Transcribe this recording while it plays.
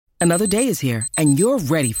Another day is here, and you're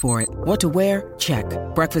ready for it. What to wear? Check.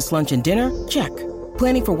 Breakfast, lunch, and dinner? Check.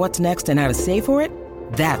 Planning for what's next and how to save for it?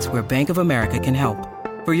 That's where Bank of America can help.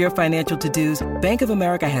 For your financial to-dos, Bank of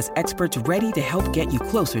America has experts ready to help get you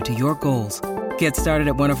closer to your goals. Get started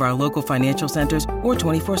at one of our local financial centers or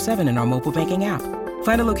 24/7 in our mobile banking app.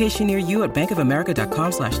 Find a location near you at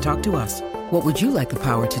bankofamerica.com/talktous. What would you like the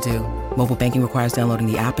power to do? Mobile banking requires downloading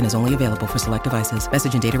the app and is only available for select devices.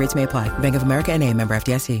 Message and data rates may apply. Bank of America N.A., member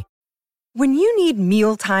FDIC. When you need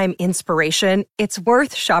mealtime inspiration, it's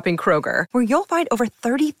worth shopping Kroger, where you'll find over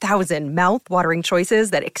 30,000 mouth-watering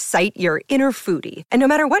choices that excite your inner foodie. And no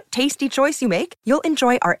matter what tasty choice you make, you'll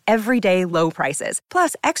enjoy our everyday low prices,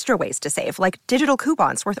 plus extra ways to save, like digital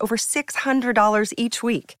coupons worth over $600 each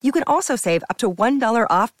week. You can also save up to $1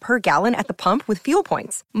 off per gallon at the pump with fuel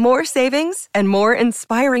points. More savings and more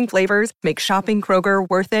inspiring flavors make shopping Kroger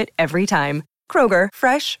worth it every time. Kroger,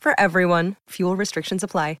 fresh for everyone. Fuel restrictions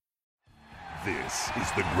apply. This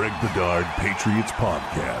is the Greg Bedard Patriots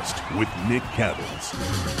Podcast with Nick Cattles.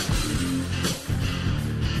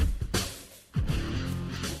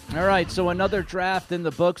 All right, so another draft in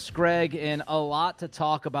the books, Greg, and a lot to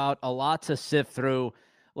talk about, a lot to sift through.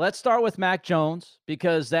 Let's start with Mac Jones,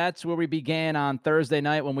 because that's where we began on Thursday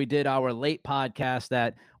night when we did our late podcast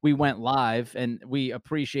that we went live, and we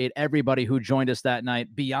appreciate everybody who joined us that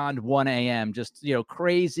night beyond 1 a.m. Just,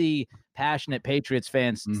 crazy, passionate Patriots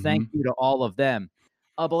fans. Mm-hmm. Thank you to all of them.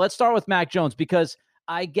 But let's start with Mac Jones, because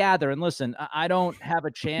I gather, and listen, I don't have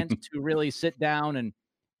a chance to really sit down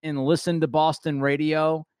and listen to Boston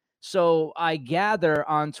radio. So I gather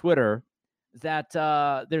on Twitter that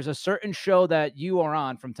there's a certain show that you are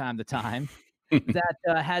on from time to time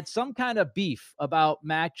that had some kind of beef about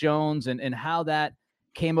Mac Jones and how that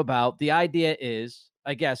came about. The idea is,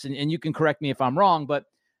 I guess, and you can correct me if I'm wrong, but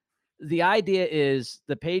the idea is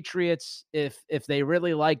the Patriots, if they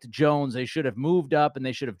really liked Jones, they should have moved up and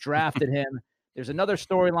they should have drafted him. There's another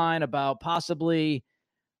storyline about possibly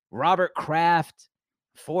Robert Kraft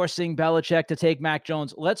forcing Belichick to take Mac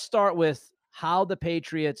Jones. Let's start with how the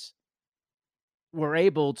Patriots were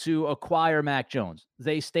able to acquire Mac Jones.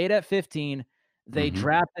 They stayed at 15. They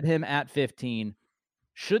drafted him at 15.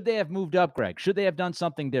 Should they have moved up, Greg? Should they have done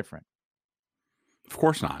something different? Of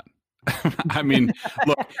course not. I mean,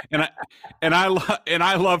 look, and I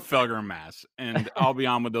love Felger and Mass, and I'll be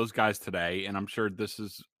on with those guys today, and I'm sure this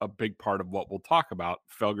is a big part of what we'll talk about.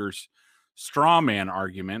 Felger's straw man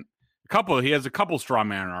argument. He has a couple straw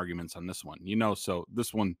man arguments on this one, so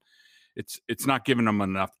this one, it's not giving him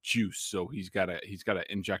enough juice, so he's got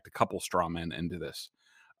to inject a couple straw men into this.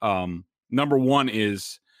 Number one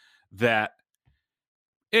is that,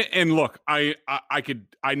 and look, I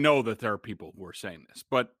know that there are people who are saying this,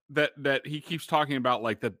 but that he keeps talking about,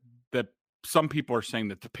 like, that some people are saying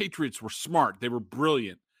that the Patriots were smart, they were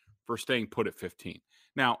brilliant for staying put at 15.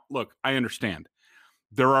 Now, look, I understand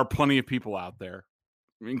there are plenty of people out there,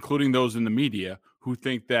 including those in the media, who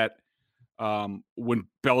think that when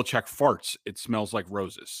Belichick farts, it smells like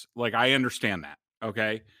roses. Like, I understand that,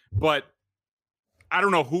 okay? But I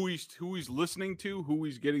don't know who he's listening to, who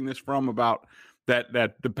he's getting this from about that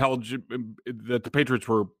the Patriots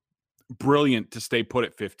were brilliant to stay put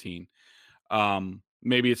at 15.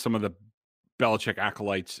 Maybe it's some of the Belichick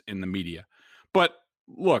acolytes in the media. But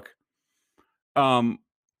look, as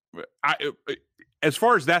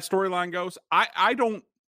far as that storyline goes, I don't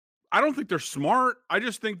think they're smart. I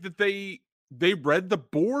just think that they read the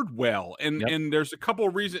board well, and there's a couple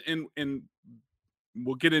of reasons, and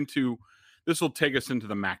we'll get into this. Will take us into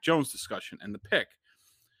the Mac Jones discussion and the pick.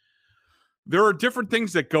 There are different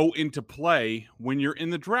things that go into play when you're in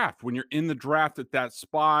the draft. When you're in the draft at that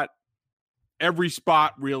spot, every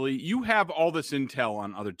spot really, you have all this intel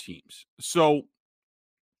on other teams. So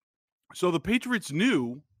the Patriots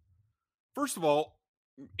knew. First of all,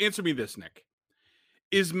 answer me this, Nick.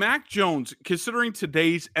 Is Mac Jones, considering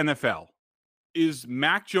today's NFL, is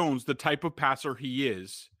Mac Jones the type of passer he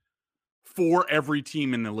is for every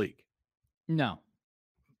team in the league? No.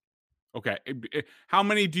 Okay. How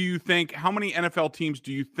many NFL teams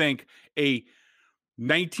do you think a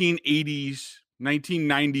 1980s,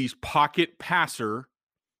 1990s pocket passer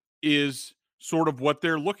is sort of what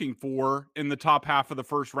they're looking for in the top half of the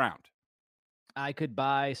first round? I could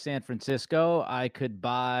buy San Francisco. I could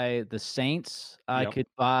buy the Saints. I could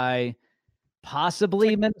buy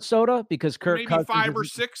possibly Minnesota, because Kirk Cousins, maybe 5 or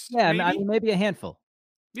 6. Yeah, maybe? Maybe a handful.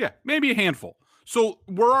 Yeah, maybe a handful. So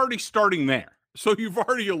we're already starting there. So you've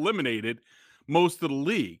already eliminated most of the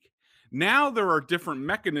league. Now there are different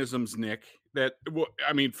mechanisms, Nick, that,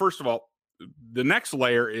 first of all, the next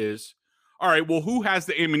layer is, all right, well, who has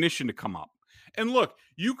the ammunition to come up? And look,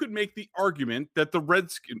 you could make the argument that the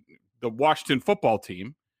Washington football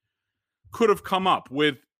team could have come up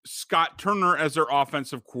with Scott Turner as their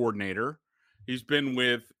offensive coordinator. He's been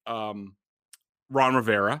with Ron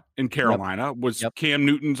Rivera in Carolina, was Cam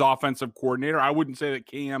Newton's offensive coordinator. I wouldn't say that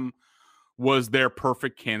Cam was their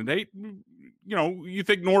perfect candidate. You know, you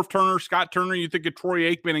think Norv Turner, Scott Turner, you think of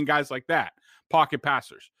Troy Aikman and guys like that, pocket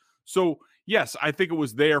passers. So, yes, I think it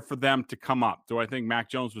was there for them to come up. Do I think Mac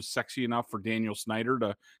Jones was sexy enough for Daniel Snyder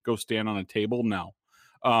to go stand on a table? No.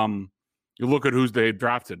 You look at who's they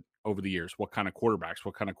drafted over the years, what kind of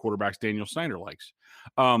quarterbacks Daniel Snyder likes.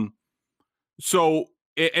 So,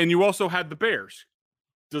 and you also had the Bears.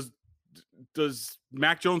 Does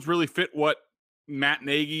Mac Jones really fit what Matt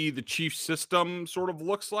Nagy, the Chiefs system, sort of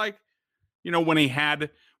looks like? You know, when he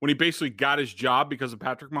basically got his job because of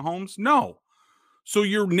Patrick Mahomes? No. So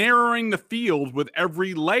you're narrowing the field with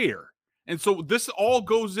every layer. And so this all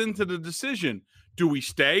goes into the decision. Do we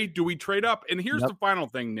stay? Do we trade up? And here's the final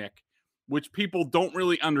thing, Nick, which people don't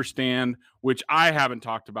really understand, which I haven't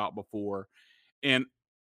talked about before. And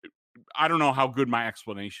I don't know how good my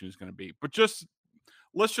explanation is going to be, but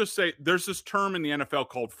let's just say there's this term in the NFL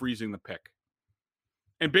called freezing the pick.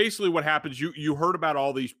 And basically what happens, you heard about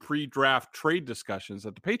all these pre-draft trade discussions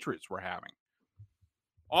that the Patriots were having.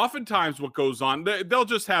 Oftentimes what goes on, they'll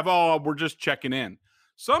just have, we're just checking in.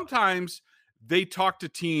 Sometimes they talk to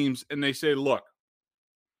teams and they say, look,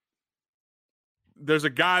 there's a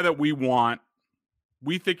guy that we want.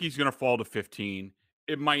 We think he's going to fall to 15.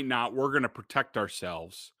 It might not. We're going to protect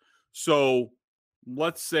ourselves. So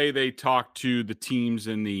let's say they talk to the teams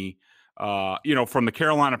in the, from the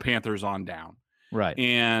Carolina Panthers on down. Right.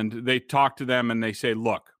 And they talk to them and they say,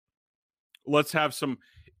 look, let's have some,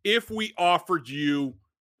 if we offered you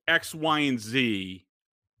X, Y, and Z,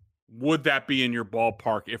 would that be in your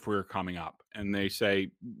ballpark if we were coming up? And they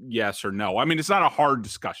say yes or no. I mean, it's not a hard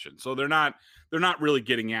discussion. So they're not really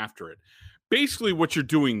getting after it. Basically what you're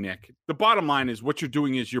doing, Nick, the bottom line is what you're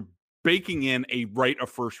doing is you're baking in a right of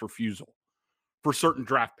first refusal for certain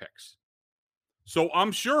draft picks. So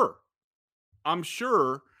I'm sure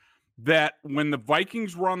that when the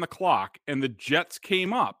Vikings were on the clock and the Jets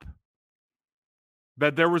came up,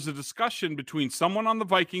 that there was a discussion between someone on the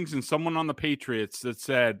Vikings and someone on the Patriots that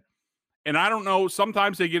said, and I don't know,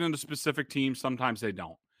 sometimes they get into specific teams, sometimes they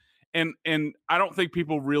don't. And I don't think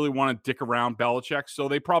people really want to dick around Belichick, so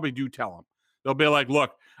they probably do tell him. They'll be like,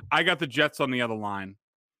 look, I got the Jets on the other line.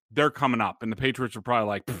 They're coming up. And the Patriots are probably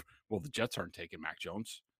like, well, the Jets aren't taking Mac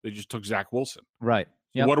Jones. They just took Zach Wilson. Right.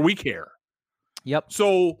 Yep. So what do we care? Yep.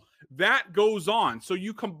 So that goes on. So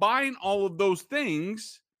you combine all of those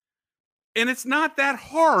things, and it's not that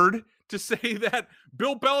hard to say that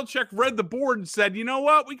Bill Belichick read the board and said, you know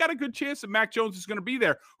what? We got a good chance that Mac Jones is going to be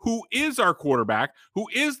there. Who is our quarterback? Who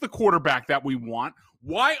is the quarterback that we want?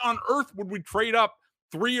 Why on earth would we trade up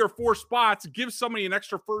 3 or 4 spots, give somebody an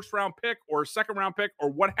extra first-round pick or a second-round pick or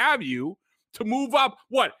what have you to move up?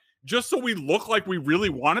 What? Just so we look like we really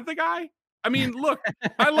wanted the guy? I mean, look,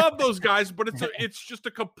 I love those guys, but it's just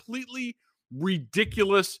a completely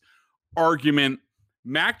ridiculous argument.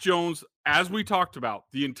 Mac Jones, as we talked about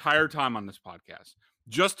the entire time on this podcast,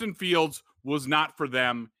 Justin Fields was not for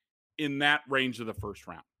them in that range of the first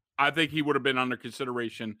round. I think he would have been under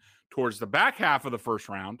consideration towards the back half of the first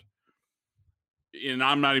round. And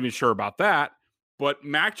I'm not even sure about that. But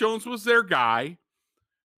Mac Jones was their guy.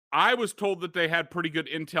 I was told that they had pretty good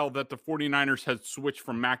intel that the 49ers had switched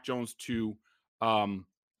from Mac Jones to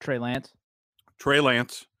Trey Lance.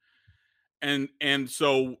 And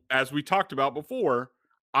so, as we talked about before,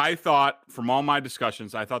 I thought from all my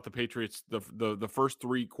discussions, I thought the Patriots, the first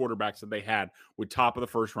 3 quarterbacks that they had with top of the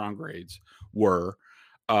first round grades were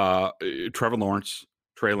Trevor Lawrence,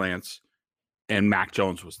 Trey Lance, and Mac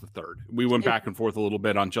Jones was the third. We went back and forth a little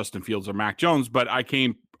bit on Justin Fields or Mac Jones, but I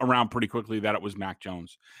came around pretty quickly that it was Mac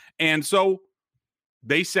Jones. And so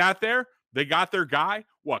they sat there, they got their guy.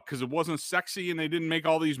 What? Because it wasn't sexy and they didn't make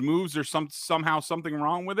all these moves. There's somehow something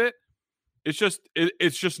wrong with it. It's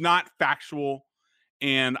just not factual.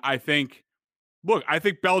 And I think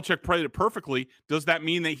Belichick played it perfectly. Does that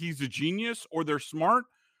mean that he's a genius or they're smart?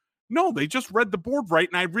 No, they just read the board right.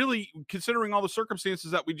 And I really, considering all the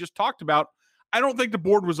circumstances that we just talked about, I don't think the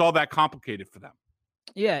board was all that complicated for them.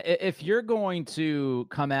 Yeah, if you're going to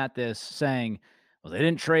come at this saying, well, they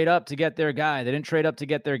didn't trade up to get their guy. They didn't trade up to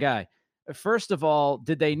get their guy. First of all,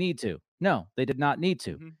 did they need to? No, they did not need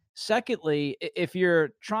to. Mm-hmm. Secondly, if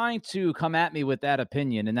you're trying to come at me with that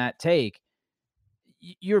opinion and that take,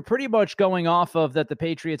 you're pretty much going off of that the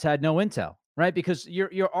Patriots had no intel, right? Because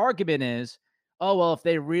your argument is, oh, well, if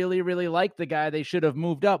they really, really like the guy, they should have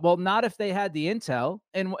moved up. Well, not if they had the intel.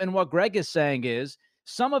 And what Greg is saying is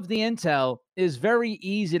some of the intel is very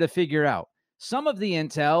easy to figure out. Some of the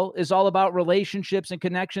intel is all about relationships and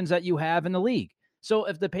connections that you have in the league. So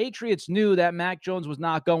if the Patriots knew that Mac Jones was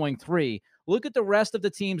not going 3, look at the rest of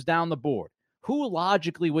the teams down the board. Who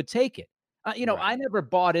logically would take it? Right. I never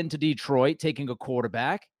bought into Detroit taking a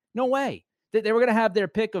quarterback. No way. They were going to have their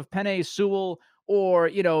pick of Penei Sewell or,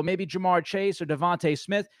 maybe Jamar Chase or Devontae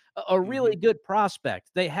Smith, a really good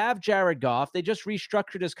prospect. They have Jared Goff. They just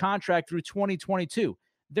restructured his contract through 2022.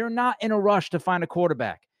 They're not in a rush to find a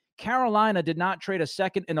quarterback. Carolina did not trade a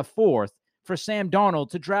second and a fourth for Sam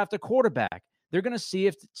Darnold to draft a quarterback. They're going to see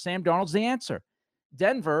if Sam Darnold's the answer.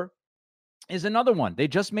 Denver is another one. They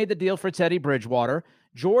just made the deal for Teddy Bridgewater.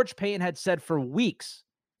 George Paton had said for weeks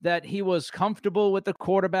that he was comfortable with the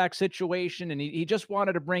quarterback situation and he just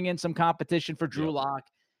wanted to bring in some competition for Drew Lock.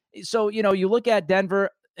 So, you look at Denver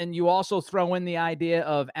and you also throw in the idea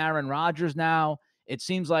of Aaron Rodgers now. It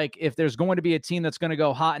seems like if there's going to be a team that's going to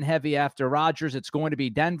go hot and heavy after Rodgers, it's going to be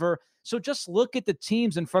Denver. So just look at the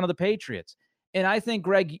teams in front of the Patriots. And I think,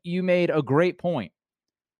 Greg, you made a great point.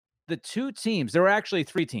 The two teams, there were actually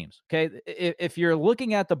 3 teams, okay? If you're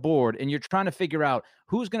looking at the board and you're trying to figure out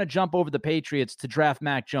who's going to jump over the Patriots to draft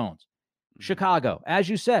Mac Jones, Chicago, as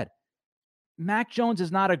you said, Mac Jones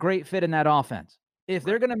is not a great fit in that offense. If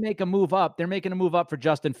they're going to make a move up, they're making a move up for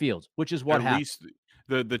Justin Fields, which is what happened.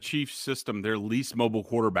 The Chiefs system, their least mobile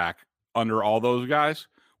quarterback under all those guys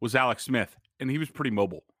was Alex Smith, and he was pretty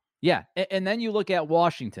mobile. Yeah, and then you look at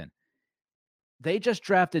Washington. They just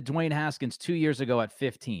drafted Dwayne Haskins 2 years ago at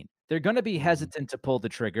 15. They're going to be hesitant to pull the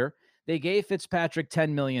trigger. They gave Fitzpatrick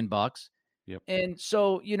 $10 million. Yep. And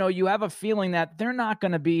so, you have a feeling that they're not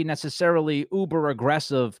going to be necessarily uber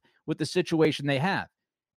aggressive with the situation they have.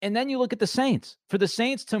 And then you look at the Saints. For the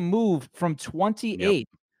Saints to move from 28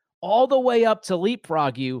 all the way up to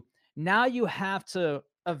leapfrog you, now you have to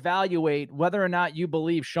evaluate whether or not you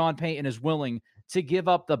believe Sean Payton is willing to give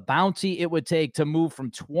up the bounty it would take to move from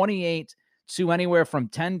 28 to anywhere from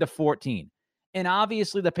 10 to 14. And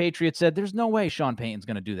obviously the Patriots said, there's no way Sean Payton's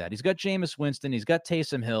going to do that. He's got Jameis Winston. He's got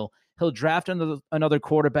Taysom Hill. He'll draft another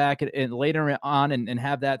quarterback and later on and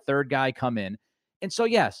have that third guy come in. And so,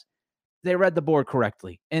 yes, they read the board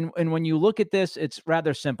correctly. And when you look at this, it's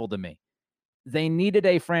rather simple to me. They needed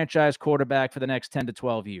a franchise quarterback for the next 10 to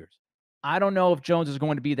 12 years. I don't know if Jones is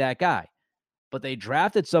going to be that guy, but they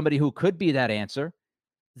drafted somebody who could be that answer.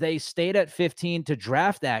 They stayed at 15 to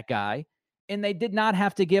draft that guy, and they did not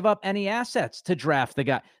have to give up any assets to draft the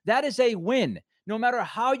guy. That is a win. No matter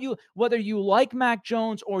whether you like Mac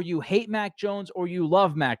Jones or you hate Mac Jones or you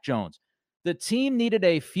love Mac Jones, the team needed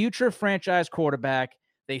a future franchise quarterback.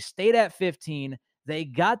 They stayed at 15. They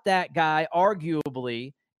got that guy,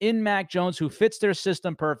 arguably, in Mac Jones, who fits their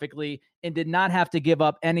system perfectly and did not have to give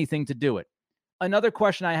up anything to do it. Another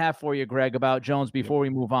question I have for you, Greg, about Jones before we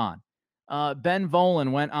move on. Ben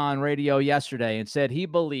Volen went on radio yesterday and said he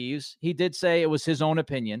believes, he did say it was his own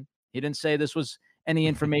opinion. He didn't say this was any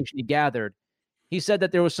information he gathered. He said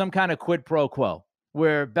that there was some kind of quid pro quo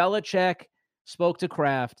where Belichick spoke to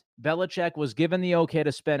Kraft. Belichick was given the okay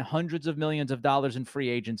to spend hundreds of millions of dollars in free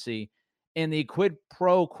agency. And the quid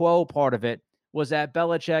pro quo part of it was that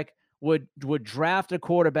Belichick would draft a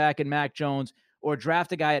quarterback in Mac Jones or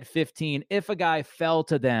draft a guy at 15 if a guy fell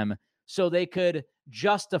to them so they could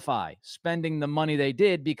justify spending the money they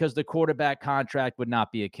did because the quarterback contract would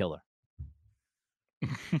not be a killer.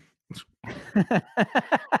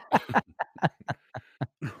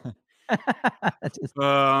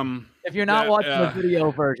 If you're not watching the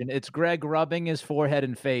video version, it's Greg rubbing his forehead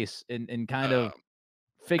and face and kind of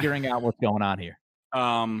figuring out what's going on here.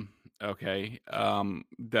 Okay. I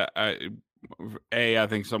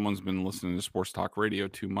think someone's been listening to sports talk radio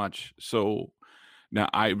too much. So now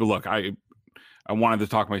I wanted to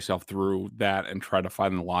talk myself through that and try to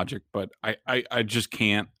find the logic, but I just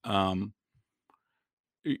can't.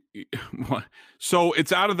 So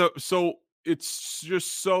it's it's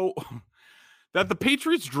just so that the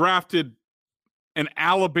Patriots drafted an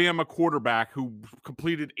Alabama quarterback who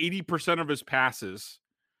completed 80% of his passes,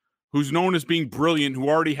 who's known as being brilliant, who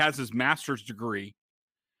already has his master's degree,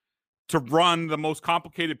 to run the most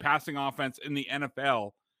complicated passing offense in the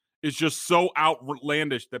NFL is just so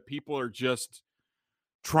outlandish that people are just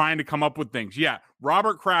trying to come up with things. Yeah,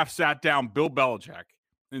 Robert Kraft sat down Bill Belichick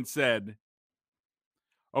and said,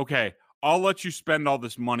 okay, I'll let you spend all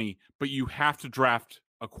this money, but you have to draft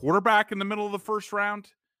a quarterback in the middle of the first round?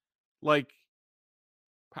 Like,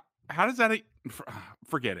 how does that...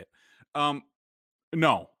 Forget it.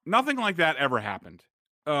 No, nothing like that ever happened.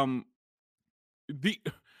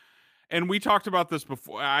 and we talked about this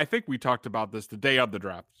before. I think we talked about this the day of the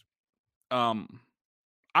draft.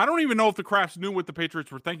 I don't even know if the Krafts knew what the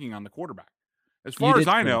Patriots were thinking on the quarterback. As far as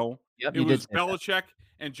I know, it was Belichick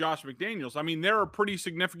and Josh McDaniels. I mean, there are pretty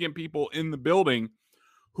significant people in the building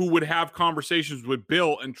who would have conversations with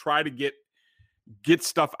Bill and try to get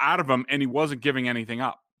stuff out of him, and he wasn't giving anything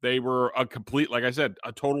up. They were a complete, like I said,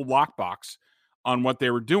 a total lockbox on what they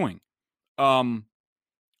were doing.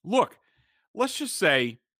 Look, let's just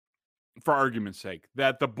say, for argument's sake,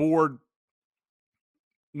 that the board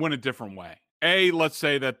went a different way. Let's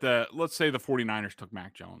say the 49ers took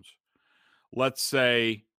Mac Jones. Let's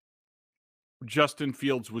say Justin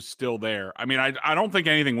Fields was still there. I mean, I don't think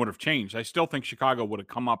anything would have changed. I still think Chicago would have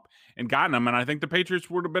come up and gotten him, and I think the Patriots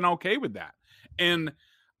would have been okay with that. And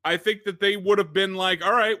I think that they would have been like,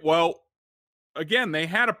 all right, well, again, they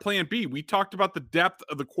had a plan B. We talked about the depth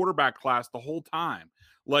of the quarterback class the whole time.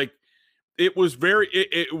 Like, it was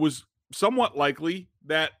somewhat likely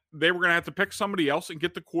that they were going to have to pick somebody else and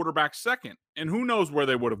get the quarterback second. And who knows where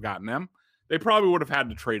they would have gotten them. They probably would have had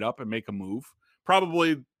to trade up and make a move.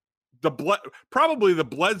 Probably the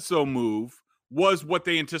Bledsoe move was what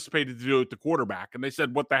they anticipated to do with the quarterback. And they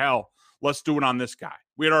said, what the hell? Let's do it on this guy.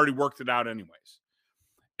 We had already worked it out anyways.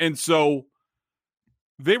 And so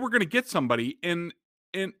they were going to get somebody, and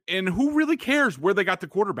who really cares where they got the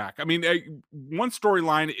quarterback? I mean, one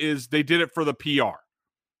storyline is they did it for the PR.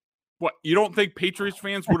 What, you don't think Patriots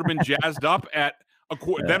fans would have been jazzed up at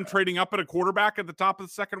them trading up at a quarterback at the top of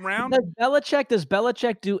the second round? Does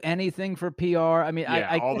Belichick do anything for PR? I mean,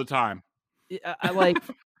 yeah, all the time.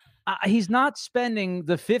 He's not spending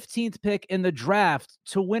the 15th pick in the draft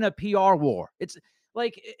to win a PR war.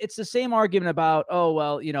 It's the same argument about, oh,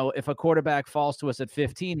 well, if a quarterback falls to us at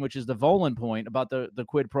 15, which is the Volan point about the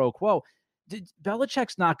quid pro quo,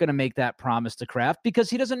 Belichick's not going to make that promise to Kraft because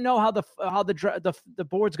he doesn't know how the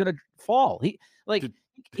board's going to fall.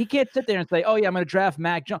 He can't sit there and say, oh yeah, I'm going to draft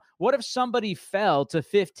Mac Jones. What if somebody fell to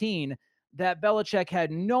 15 that Belichick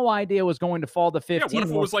had no idea was going to fall to 15? Yeah, what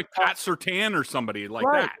if it was like Pat Surtain or somebody like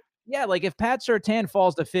that? Yeah, like if Pat Surtain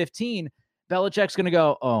falls to 15, Belichick's going to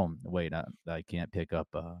go, oh, wait, I can't pick up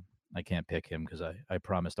I can't pick him because I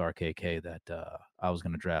promised RKK that I was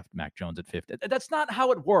going to draft Mac Jones at 50. That's not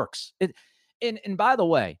how it works. And by the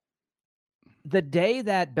way, the day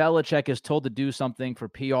that Belichick is told to do something for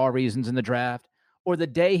PR reasons in the draft, or the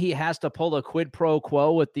day he has to pull a quid pro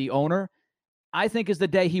quo with the owner, I think is the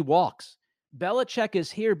day he walks. Belichick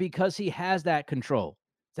is here because he has that control.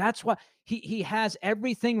 That's why he has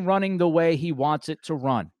everything running the way he wants it to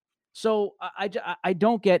run. So I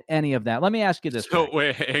don't get any of that. Let me ask you this. So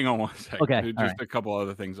wait, hang on one second. Okay, just a couple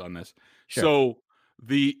other things on this. Sure. So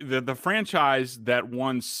the franchise that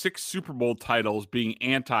won 6 Super Bowl titles being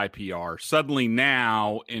anti-PR, suddenly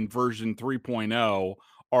now in version 3.0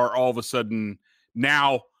 are all of a sudden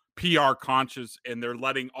now PR conscious, and they're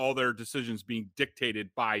letting all their decisions being dictated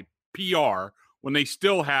by PR when they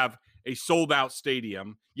still have a sold out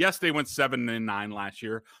stadium. Yes, they went 7-9 last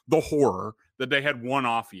year. The horror that they had one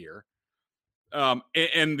off year.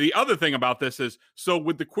 And the other thing about this is, so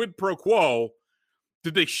with the quid pro quo,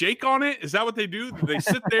 did they shake on it? Is that what they do? Do they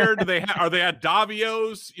sit there? Are they at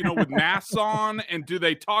Davios, with masks on, and do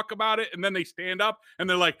they talk about it? And then they stand up and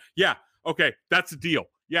they're like, yeah, okay, that's a deal.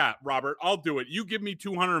 Yeah, Robert, I'll do it. You give me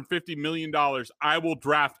 $250 million. I will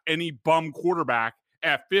draft any bum quarterback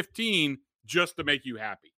at 15 just to make you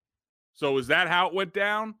happy. So is that how it went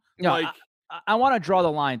down? No, I want to draw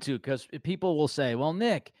the line too, because people will say, well,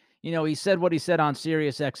 Nick, he said what he said on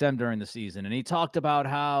Sirius XM during the season. And he talked about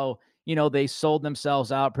how, they sold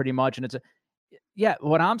themselves out pretty much. And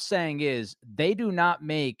what I'm saying is they do not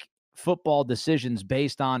make football decisions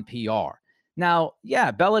based on PR. Now,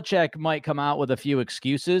 yeah, Belichick might come out with a few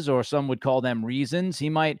excuses, or some would call them reasons. He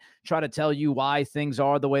might try to tell you why things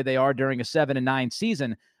are the way they are during a 7-9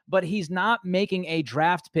 season, but he's not making a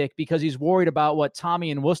draft pick because he's worried about what Tommy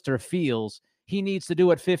in Worcester feels he needs to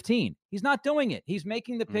do at 15. He's not doing it. He's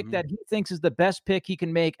making the pick that he thinks is the best pick he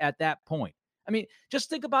can make at that point. I mean, just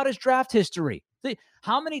think about his draft history.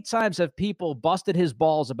 How many times have people busted his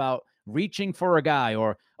balls about reaching for a guy,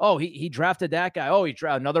 or, oh, he drafted that guy. Oh, he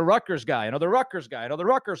drafted another Rutgers guy, another Rutgers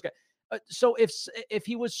guy. So if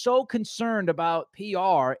he was so concerned about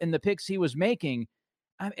PR in the picks he was making,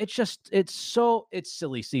 it's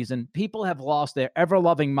silly season. People have lost their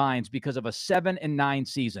ever-loving minds because of a 7-9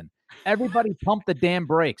 season. everybody pumped the damn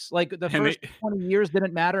brakes. Like the And first 20 years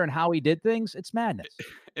didn't matter and how he did things. It's madness.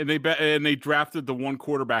 And they drafted the one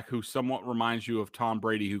quarterback who somewhat reminds you of Tom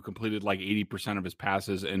Brady, who completed like 80% of his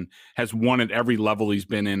passes and has won at every level he's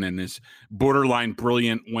been in, and is borderline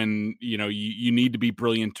brilliant when you need to be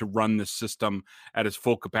brilliant to run the system at its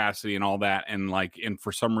full capacity and all that. And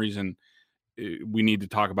for some reason, we need to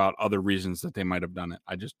talk about other reasons that they might have done it.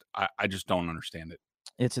 I just don't understand it.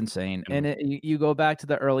 It's insane. And you go back to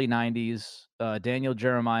the early 90s, Daniel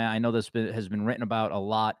Jeremiah, I know this has been written about a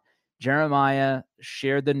lot. Jeremiah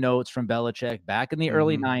shared the notes from Belichick back in the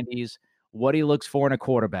early 90s, what he looks for in a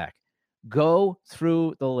quarterback. Go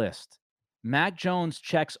through the list. Mac Jones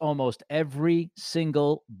checks almost every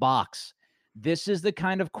single box. This is the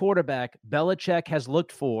kind of quarterback Belichick has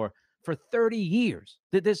looked for 30 years.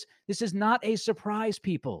 This is not a surprise,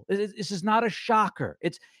 people. This is not a shocker.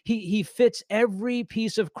 He fits every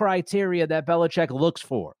piece of criteria that Belichick looks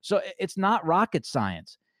for. So it's not rocket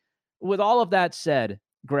science. With all of that said,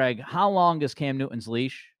 Greg, how long is Cam Newton's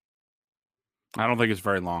leash? I don't think it's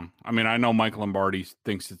very long. I mean, I know Mike Lombardi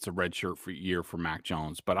thinks it's a redshirt year for Mac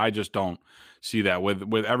Jones, but I just don't see that.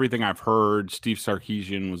 With everything I've heard, Steve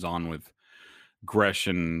Sarkisian was on with Gresh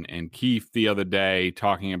and Keefe the other day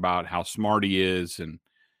talking about how smart he is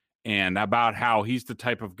and about how he's the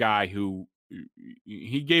type of guy who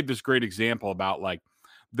he gave this great example about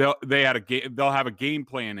they'll have a game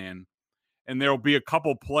plan in, and there'll be a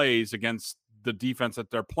couple plays against the defense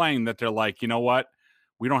that they're playing that they're like, you know what?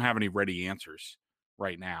 We don't have any ready answers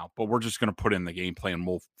right now, but we're just going to put in the game plan.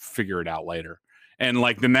 We'll figure it out later. And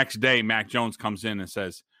the next day, Mac Jones comes in and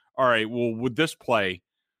says, all right, well, with this play,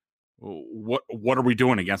 what are we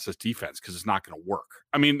doing against this defense? Because it's not going to work.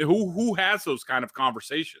 I mean, who has those kind of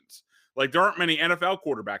conversations? There aren't many NFL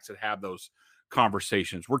quarterbacks that have those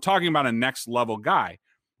conversations. We're talking about a next level guy.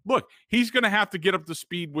 Look, he's going to have to get up to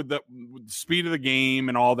speed with the speed of the game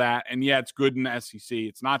and all that. And yeah, it's good in the SEC.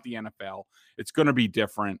 It's not the NFL. It's going to be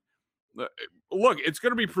different. Look, it's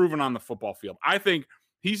going to be proven on the football field. I think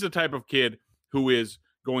he's the type of kid who is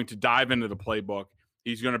going to dive into the playbook.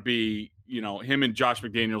 He's going to be, him and Josh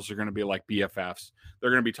McDaniels are going to be like BFFs. They're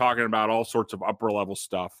going to be talking about all sorts of upper level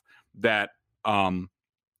stuff that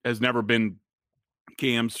has never been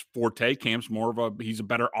Cam's forte. Cam's he's a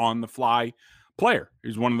better on the fly player.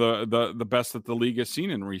 He's one of the best that the league has seen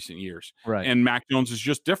in recent years. Right. And Mac Jones is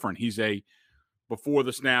just different. He's a before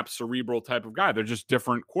the snap cerebral type of guy. They're just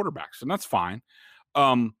different quarterbacks, and that's fine.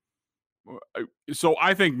 So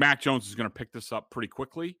I think Mac Jones is going to pick this up pretty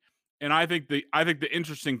quickly. And I think the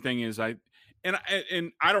interesting thing is I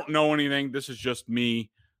don't know anything. This is just me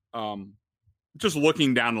just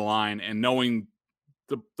looking down the line and knowing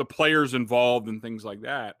the players involved and things like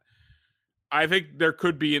that. I think there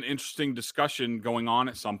could be an interesting discussion going on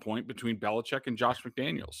at some point between Belichick and Josh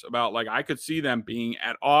McDaniels about I could see them being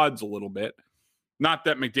at odds a little bit. Not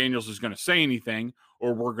that McDaniels is going to say anything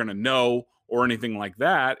or we're going to know or anything like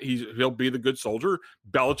that. He'll be the good soldier.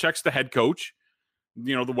 Belichick's the head coach.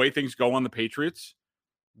 The way things go on the Patriots,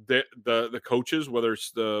 the coaches, whether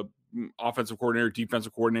it's the offensive coordinator,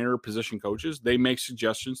 defensive coordinator, position coaches, they make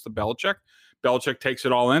suggestions to Belichick. Belichick takes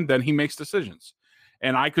it all in, then he makes decisions.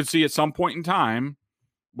 And I could see at some point in time,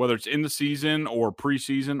 whether it's in the season or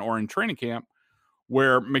preseason or in training camp,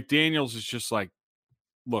 where McDaniels is just like,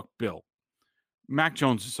 look, Bill, Mac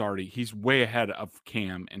Jones he's way ahead of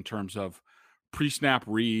Cam in terms of pre-snap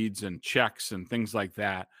reads and checks and things like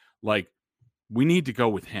that. We need to go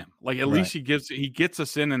with him. At least he gets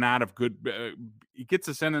us in and out of he gets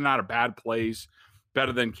us in and out of bad plays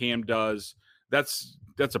better than Cam does.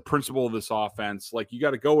 That's a principle of this offense. You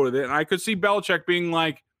got to go with it. And I could see Belichick being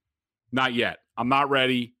like, not yet. I'm not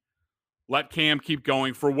ready. Let Cam keep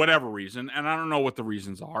going for whatever reason. And I don't know what the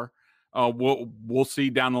reasons are. We'll see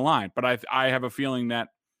down the line. But I have a feeling that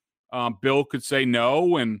Bill could say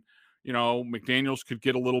no. And, McDaniels could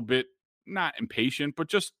get a little bit, not impatient, but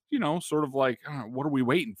just, sort of what are we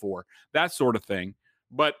waiting for? That sort of thing.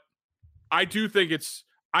 But I do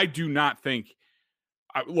not think,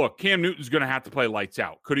 look, Cam Newton's going to have to play lights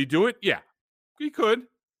out. Could he do it? Yeah, he could.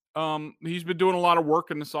 He's been doing a lot of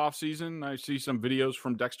work in this offseason. I see some videos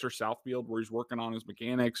from Dexter Southfield where he's working on his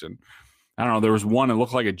mechanics. And I don't know, there was one that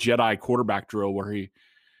looked like a Jedi quarterback drill where he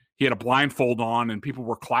had a blindfold on and people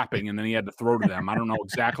were clapping and then he had to throw to them. I don't know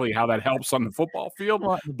exactly how that helps on the football field,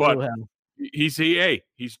 but he's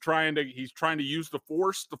trying to use the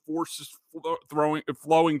force. The force is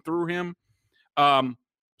flowing through him.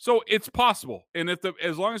 So it's possible. And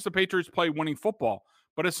as long as the Patriots play winning football,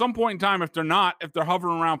 but at some point in time, if they're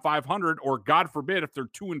hovering around 500, or God forbid, if they're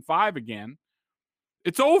 2-5 again,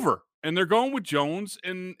 it's over. And they're going with Jones,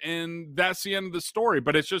 and that's the end of the story.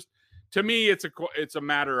 But it's just, To me, it's a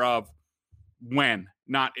matter of when,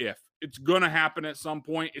 not if. It's going to happen at some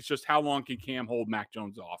point. It's just how long can Cam hold Mac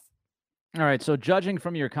Jones off? All right, so judging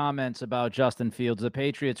from your comments about Justin Fields, the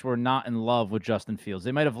Patriots were not in love with Justin Fields.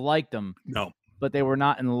 They might have liked him, No, but they were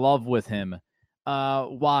not in love with him.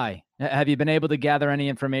 Why? Have you been able to gather any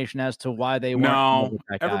information as to why they weren't? No,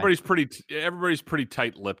 everybody's pretty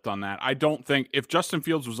tight-lipped on that. I don't think if Justin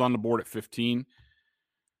Fields was on the board at 15.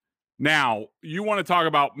 Now, you want to talk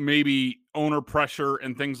about maybe owner pressure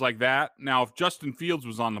and things like that. Now, if Justin Fields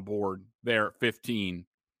was on the board there at 15,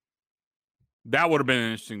 that would have been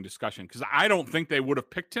an interesting discussion because I don't think they would have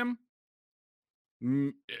picked him.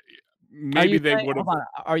 Maybe they would have.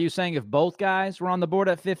 Are you saying if both guys were on the board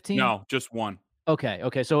at 15? No, just one. Okay.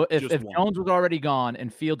 So if Jones was already gone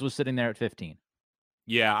and Fields was sitting there at 15.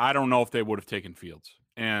 Yeah, I don't know if they would have taken Fields.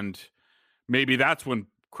 And maybe that's when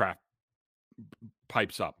Kraft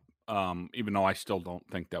pipes up. Even though I still don't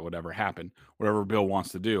think that would ever happen. Whatever Bill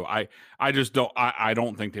wants to do. I just don't I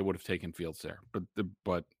don't think they would have taken Fields there.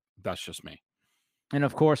 But that's just me. And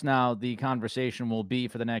of course now the conversation will be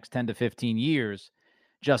for the next 10 to 15 years,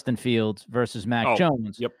 Justin Fields versus Mac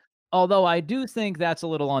Jones. Yep. Although I do think that's a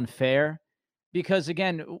little unfair because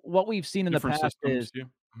again, what we've seen in the past is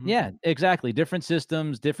yeah, exactly. Different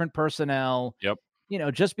systems, different personnel. Yep.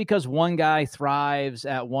 Just because one guy thrives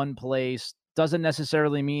at one place doesn't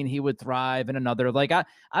necessarily mean he would thrive in another. Like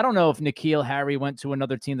I don't know if N'Keal Harry went to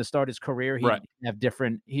another team to start his career, he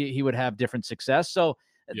would have different success. So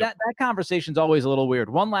that conversation's always a little weird.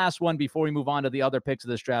 One last one before we move on to the other picks of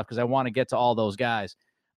this draft because I want to get to all those guys.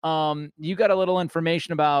 You got a little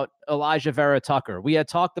information about Elijah Vera Tucker. We had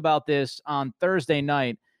talked about this on Thursday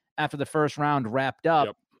night after the first round wrapped up.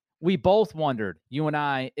 Yep. We both wondered, you and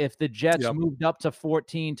I, if the Jets moved up to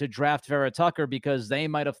 14 to draft Vera Tucker because they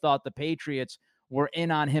might have thought the Patriots were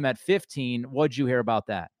in on him at 15. What'd you hear about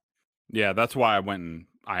that? Yeah, that's why I went and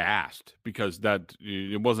I asked because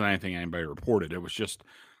it wasn't anything anybody reported. It was just,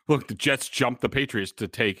 look, the Jets jumped the Patriots to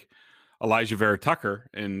take Elijah Vera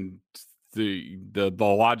Tucker, and the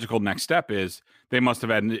logical next step is they must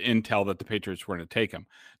have had intel that the Patriots were going to take him.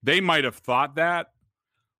 They might have thought that.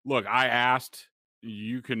 Look, I asked.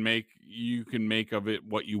 You can make of it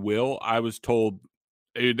what you will. I was told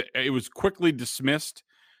it was quickly dismissed,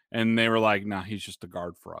 and they were like, "Nah, he's just a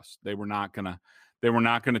guard for us." They were not gonna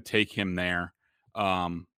take him there,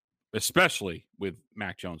 especially with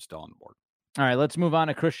Mac Jones still on the board. All right, let's move on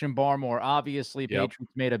to Christian Barmore. Obviously,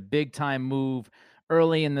 Patriots made a big time move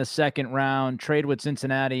early in the second round, trade with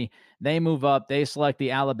Cincinnati. They move up. They select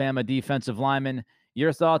the Alabama defensive lineman.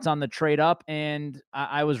 Your thoughts on the trade up? And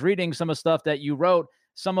I was reading some of the stuff that you wrote,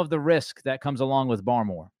 some of the risk that comes along with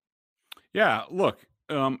Barmore. Yeah, look,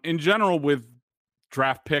 in general with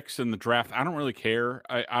draft picks in the draft, I don't really care.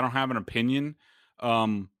 I don't have an opinion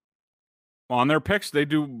on their picks. They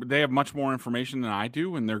have much more information than I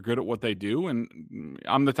do, and they're good at what they do. And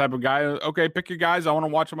I'm the type of guy, okay, pick your guys. I want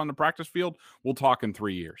to watch them on the practice field. We'll talk in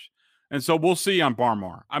 3 years. And so we'll see on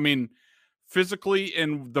Barmore. I mean, physically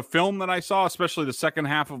in the film that I saw, especially the second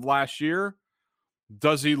half of last year,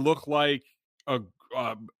 does he look like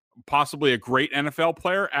possibly a great NFL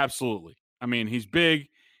player? Absolutely. I mean, he's big,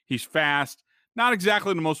 he's fast, not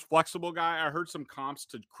exactly the most flexible guy. I heard some comps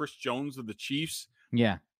to Chris Jones of the Chiefs.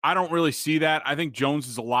 Yeah. I don't really see that. I think Jones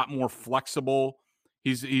is a lot more flexible.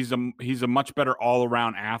 He's a much better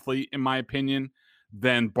all-around athlete, in my opinion,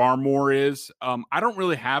 than Barmore is. I don't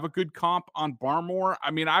really have a good comp on Barmore.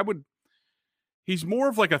 I mean, he's more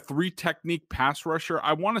of like a 3-technique pass rusher.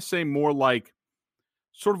 I want to say more like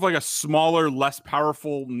sort of like a smaller, less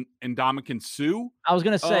powerful Ndamukong Suh. I was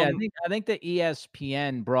going to say, I think the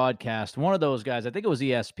ESPN broadcast, one of those guys, I think it was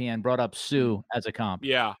ESPN, brought up Suh as a comp.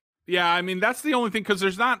 Yeah. Yeah, I mean, that's the only thing, because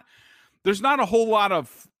there's not a whole lot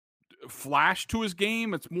of flash to his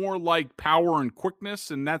game. It's more like power and quickness,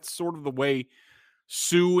 and that's sort of the way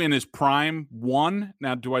Suh in his prime won.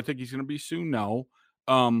 Now, do I think he's going to be Suh? No.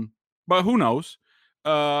 But who knows?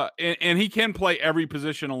 And he can play every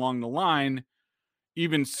position along the line.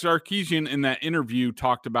 Even Sarkisian in that interview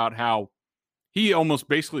talked about how he almost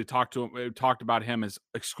basically talked about him as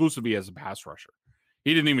exclusively as a pass rusher.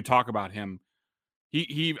 He didn't even talk about him.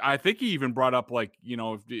 I think he even brought up, like,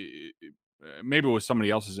 if maybe it was somebody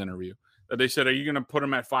else's interview that they said, are you going to put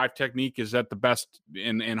him at 5 technique? Is that the best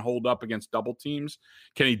and hold up against double teams?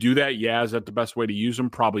 Can he do that? Yeah. Is that the best way to use him?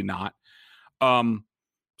 Probably not.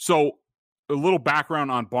 So a little background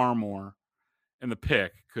on Barmore and the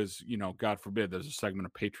pick, because, God forbid there's a segment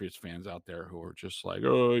of Patriots fans out there who are just like,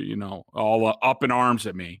 all up in arms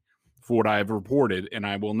at me for what I have reported. And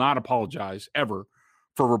I will not apologize ever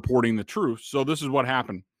for reporting the truth. So this is what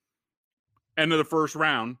happened. End of the first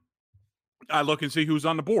round, I look and see who's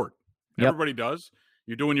on the board. Yep. Everybody does.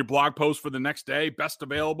 You're doing your blog post for the next day, best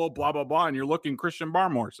available, blah, blah, blah, and you're looking Christian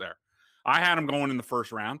Barmore's there. I had him going in the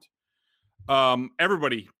first round.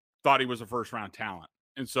 Everybody thought he was a first-round talent.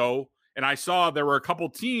 And I saw there were a couple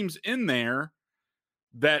teams in there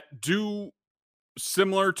that do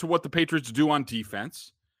similar to what the Patriots do on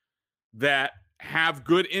defense, that have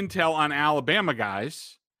good intel on Alabama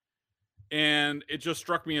guys. And it just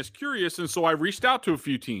struck me as curious. And so I reached out to a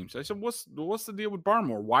few teams. I said, what's the deal with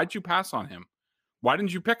Barmore? Why'd you pass on him? Why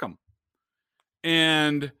didn't you pick him?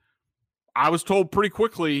 And I was told pretty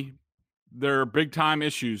quickly there are big time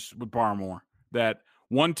issues with Barmore, that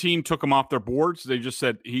one team took him off their boards. They just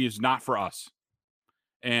said he is not for us.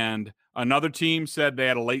 And another team said they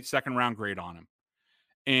had a late second round grade on him.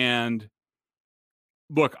 And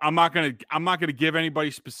look, I'm not going to give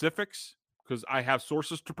anybody specifics because I have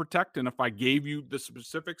sources to protect. And if I gave you the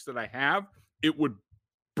specifics that I have, it would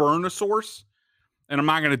burn a source. And I'm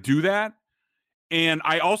not going to do that. And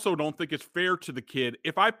I also don't think it's fair to the kid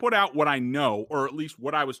if I put out what I know, or at least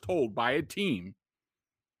what I was told by a team,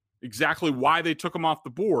 exactly why they took him off the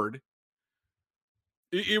board.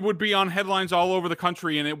 It would be on headlines all over the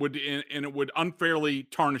country, and it would unfairly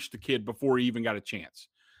tarnish the kid before he even got a chance.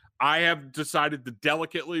 I have decided to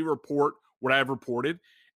delicately report what I've reported,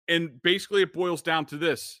 and basically it boils down to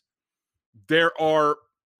this: there are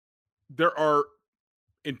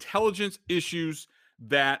intelligence issues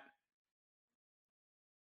that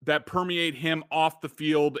permeate him off the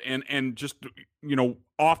field, and just,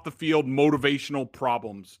 off the field motivational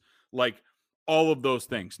problems, like all of those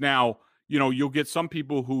things. Now, you'll get some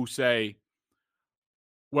people who say,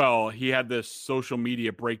 well, he had this social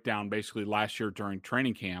media breakdown basically last year during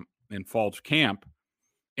training camp and fall camp,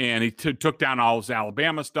 and he took down all his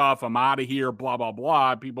Alabama stuff. I'm out of here, blah, blah,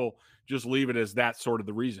 blah. People just leave it as that sort of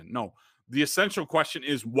the reason. No, the essential question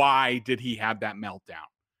is, why did he have that meltdown?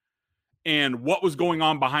 And what was going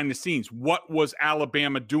on behind the scenes? What was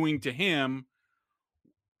Alabama doing to him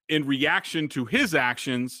in reaction to his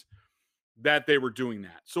actions that they were doing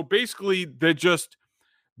that? So basically,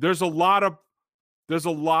 there's a lot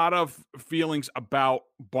of feelings about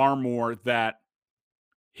Barmore that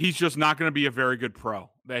he's just not going to be a very good pro.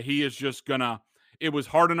 That he is just it was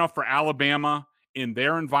hard enough for Alabama in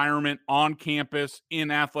their environment, on campus,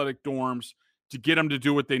 in athletic dorms, to get him to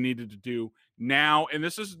do what they needed to do. Now, and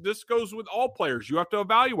this goes with all players, you have to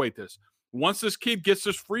evaluate this. Once this kid gets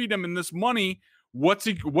this freedom and this money, what's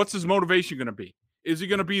his motivation going to be? Is he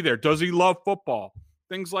going to be there? Does he love football?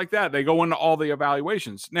 Things like that. They go into all the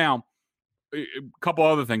evaluations. Now, a couple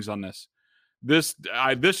other things on this. This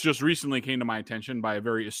just recently came to my attention by a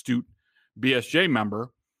very astute BSJ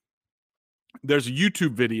member. There's a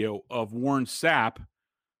YouTube video of Warren Sapp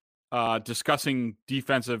discussing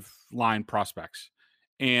defensive line prospects.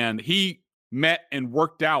 And he met and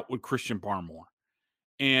worked out with Christian Barmore.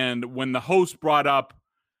 And when the host brought up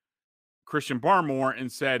Christian Barmore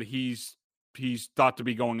and said he's thought to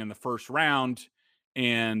be going in the first round,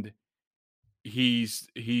 and he's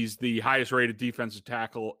the highest rated defensive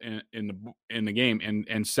tackle in the game,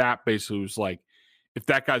 and Sapp basically was like, if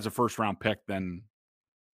that guy's a first round pick, then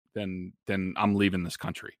I'm leaving this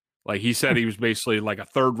country. Like, he said he was basically like a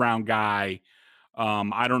third round guy.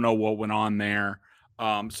 I don't know what went on there.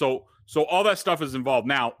 So all that stuff is involved.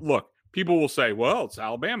 Now, look, people will say, well, it's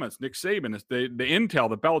Alabama, it's Nick Saban, it's the intel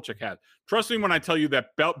that Belichick had. Trust me when I tell you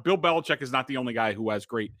that Bill Belichick is not the only guy who has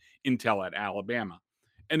great intel at Alabama.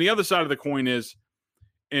 And the other side of the coin is,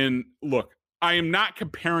 and look, I am not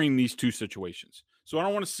comparing these two situations. So I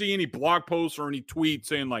don't want to see any blog posts or any tweets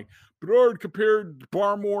saying like, Bedard compared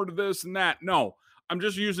Barmore to this and that. No, I'm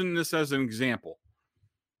just using this as an example.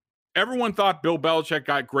 Everyone thought Bill Belichick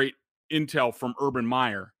got great intel from Urban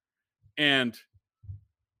Meyer, and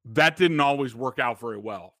that didn't always work out very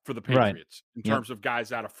well for the Patriots in terms of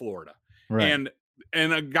guys out of Florida. Right.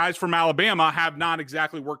 And guys from Alabama have not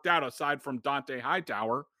exactly worked out, aside from Dante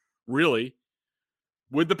Hightower, really,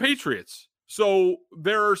 with the Patriots. So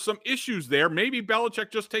there are some issues there. Maybe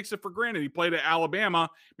Belichick just takes it for granted. He played at Alabama.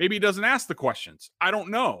 Maybe he doesn't ask the questions. I don't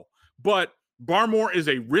know. But Barmore is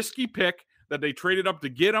a risky pick that they traded up to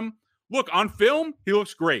get him. Look, on film, he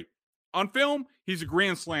looks great. On film, he's a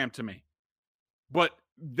grand slam to me. But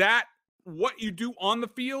what you do on the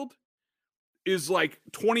field is like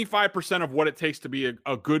 25% of what it takes to be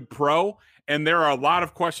a good pro. And there are a lot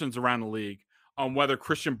of questions around the league on whether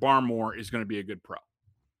Christian Barmore is going to be a good pro.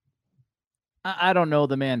 I don't know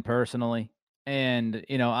the man personally, and,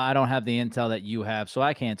 I don't have the intel that you have, so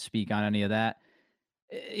I can't speak on any of that.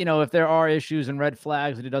 If there are issues and red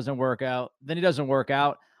flags and it doesn't work out, then he doesn't work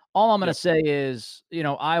out. All I'm going to say is,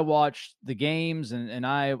 I watched the games and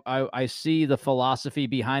I see the philosophy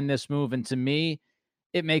behind this move. And to me,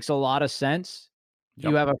 it makes a lot of sense.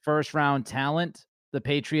 You have a first round talent. The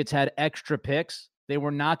Patriots had extra picks. They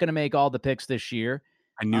were not going to make all the picks this year.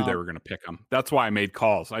 I knew they were going to pick him. That's why I made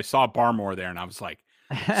calls. I saw Barmore there and I was like,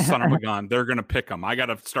 son of a gun, they're going to pick him. I got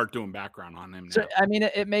to start doing background on him now. So, I mean,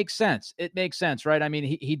 it makes sense. It makes sense, right? I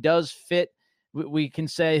mean, he does fit. We can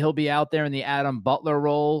say he'll be out there in the Adam Butler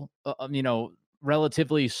role,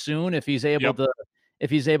 relatively soon if he's able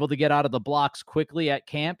to get out of the blocks quickly at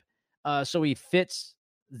camp. So he fits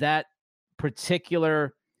that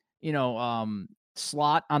particular,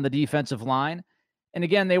 slot on the defensive line. And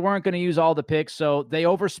again, they weren't going to use all the picks, so they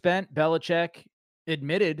overspent. Belichick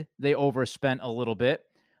admitted they overspent a little bit,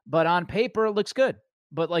 but on paper it looks good.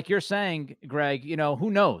 But like you're saying, Greg, who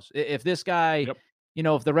knows if this guy,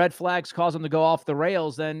 if the red flags cause him to go off the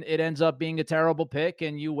rails, then it ends up being a terrible pick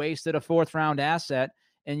and you wasted a 4th round asset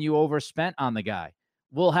and you overspent on the guy.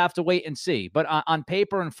 We'll have to wait and see. But on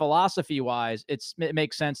paper and philosophy wise, it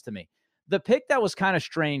makes sense to me. The pick that was kind of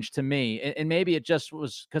strange to me, and maybe it just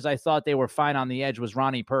was because I thought they were fine on the edge, was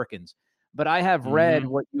Ronnie Perkins. But I have read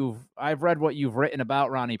what you've written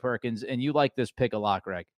about Ronnie Perkins, and you like this pick a lot,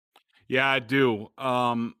 Greg. Yeah, I do.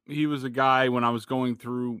 He was a guy when I was going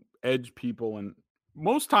through edge people, and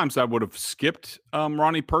most times I would have skipped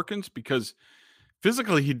Ronnie Perkins because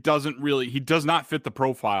physically he does not fit the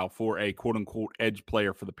profile for a quote unquote edge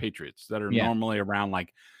player for the Patriots that are normally around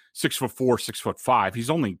like 6'4", 6'5". He's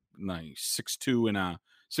only 6'2" and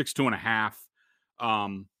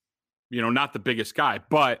 6'2.5". Not the biggest guy,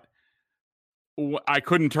 but I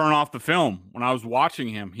couldn't turn off the film when I was watching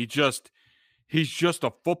him. He's just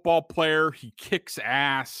a football player. He kicks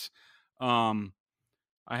ass. I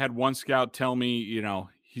had one scout tell me,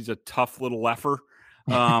 he's a tough little effer.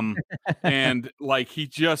 And like he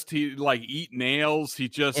eat nails. He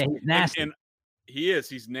just he's nasty. And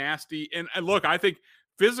he's nasty. And look, I think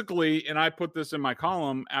physically, and I put this in my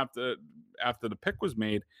column after the pick was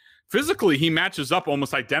made, physically he matches up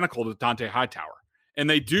almost identical to Dont'a Hightower. And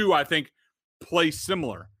they do, I think, play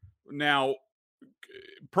similar. Now,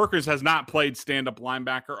 Perkins has not played stand-up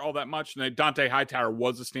linebacker all that much. And Dont'a Hightower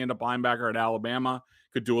was a stand-up linebacker at Alabama,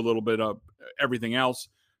 could do a little bit of everything else.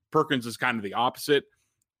 Perkins is kind of the opposite.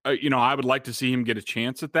 I would like to see him get a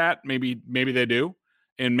chance at that. Maybe they do.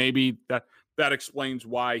 And maybe that explains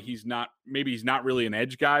why he's not really an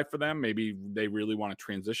edge guy for them. Maybe they really want to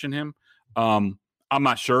transition him. I'm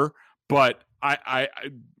not sure, but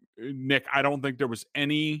Nick, I don't think there was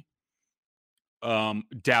any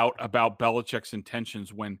doubt about Belichick's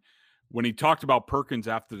intentions when he talked about Perkins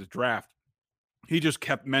after the draft. He just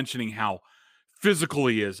kept mentioning how physical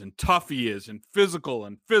he is and tough he is and physical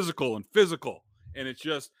and physical and physical. And it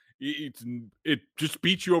just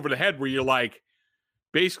beats you over the head where you're like,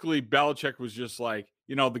 basically Belichick was just like,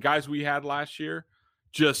 the guys we had last year,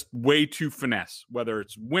 just way too finesse, whether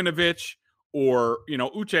it's Winovich or,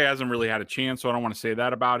 Uche hasn't really had a chance. So I don't want to say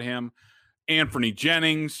that about him. Anthony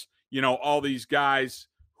Jennings, all these guys,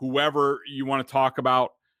 whoever you want to talk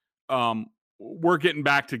about, we're getting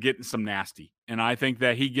back to getting some nasty. And I think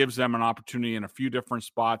that he gives them an opportunity in a few different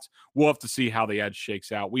spots. We'll have to see how the edge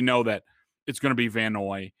shakes out. We know that it's going to be Van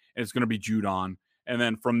Noy and it's going to be Judon. And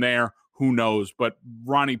then from there, who knows? But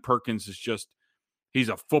Ronnie Perkins he's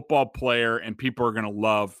a football player and people are going to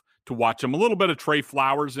love to watch him. A little bit of Trey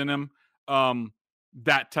Flowers in him,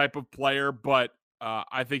 that type of player. But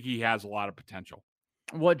I think he has a lot of potential.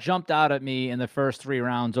 What jumped out at me in the first 3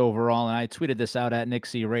 rounds overall, and I tweeted this out at Nick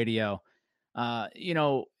C Radio,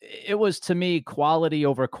 it was to me quality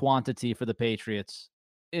over quantity for the Patriots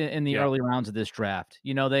in the early rounds of this draft.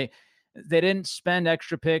 They didn't spend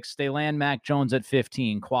extra picks. They land Mac Jones at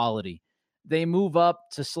 15, quality. They move up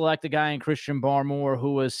to select a guy in Christian Barmore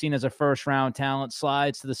who was seen as a first-round talent,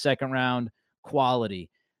 slides to the second round, quality.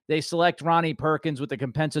 They select Ronnie Perkins with a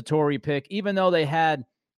compensatory pick, even though they had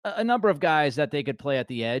a number of guys that they could play at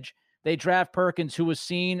the edge. They draft Perkins, who was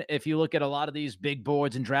seen, if you look at a lot of these big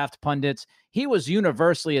boards and draft pundits, he was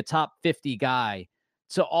universally a top 50 guy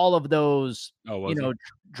to all of those,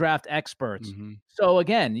 draft experts. Mm-hmm. So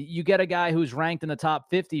again, you get a guy who's ranked in the top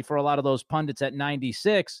 50 for a lot of those pundits at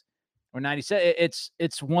 96 or 97.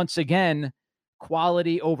 It's once again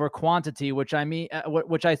quality over quantity, which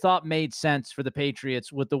I thought made sense for the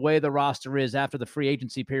Patriots with the way the roster is after the free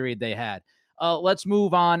agency period they had. Let's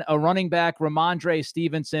move on. A running back, Ramondre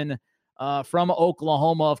Stevenson from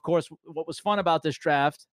Oklahoma. Of course, what was fun about this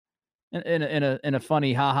draft, in a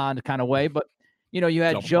funny ha-ha kind of way, but you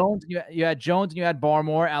had Jones, you had Jones, and you had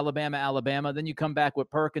Barmore, Alabama. Then you come back with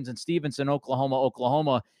Perkins and Stevenson,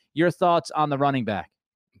 Oklahoma. Your thoughts on the running back?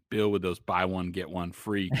 Bill with those buy one get one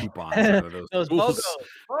free coupons out of those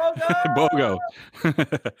BOGO.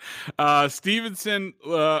 BOGO. Stevenson,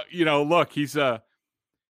 look,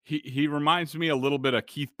 he reminds me a little bit of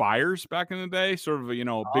Keith Byers back in the day, sort of a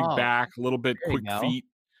big back, a little bit quick feet.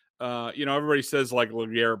 Everybody says like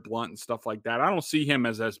LeGarrette Blount and stuff like that. I don't see him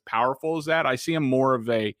as powerful as that. I see him more of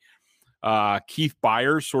a Keith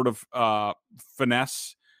Byers sort of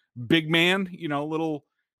finesse big man,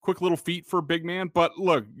 quick little feet for a big man. But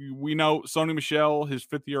look, we know Sony Michel, his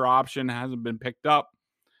 5th-year option hasn't been picked up.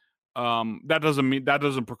 That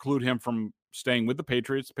doesn't preclude him from staying with the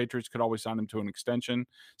Patriots. The Patriots could always sign him to an extension.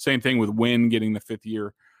 Same thing with Wynn getting the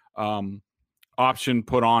 5th-year option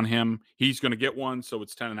put on him. He's going to get one, so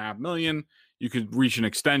it's $10.5 million. You could reach an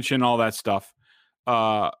extension, all that stuff.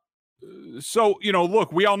 So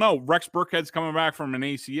look, we all know Rex Burkhead's coming back from an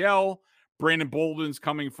ACL. Brandon Bolden's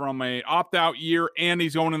coming from a opt-out year, and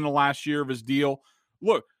he's going in the last year of his deal.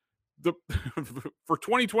 Look, for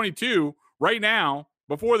 2022, right now,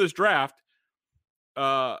 before this draft,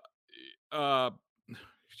 Damian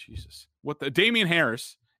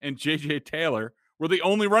Harris and JJ Taylor were the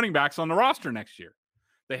only running backs on the roster next year.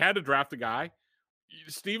 They had to draft a guy.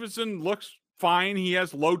 Stevenson looks fine. He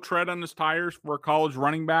has low tread on his tires for a college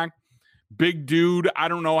running back. Big dude. I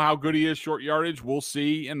don't know how good he is short yardage. We'll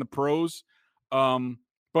see in the pros.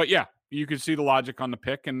 But yeah, you can see the logic on the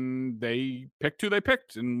pick, and they picked who they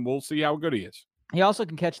picked, and we'll see how good he is. He also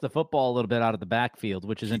can catch the football a little bit out of the backfield,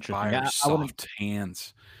 which is interesting. Soft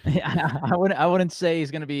hands. I wouldn't say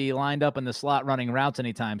he's going to be lined up in the slot running routes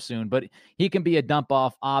anytime soon, but he can be a dump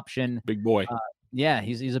off option. Big boy. Yeah,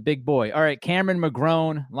 he's a big boy. All right, Cameron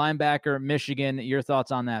McGrone, linebacker, Michigan. Your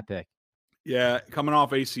thoughts on that pick? Yeah, coming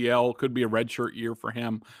off ACL, could be a redshirt year for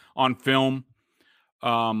him on film.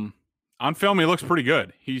 On film, he looks pretty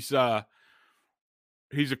good. He's a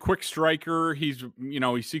quick striker. He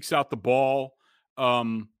seeks out the ball.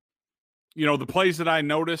 The plays that I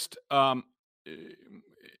noticed, it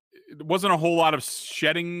wasn't a whole lot of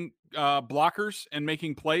shedding blockers and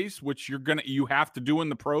making plays, which you have to do in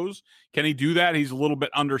the pros. Can he do that? He's a little bit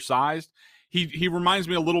undersized. He reminds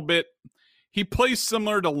me a little bit. He plays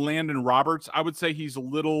similar to Landon Roberts. I would say he's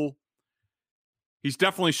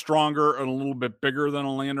definitely stronger and a little bit bigger than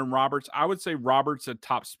a Landon Roberts. I would say Roberts at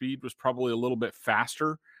top speed was probably a little bit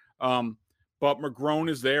faster. But McGrone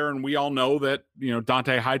is there, and we all know that,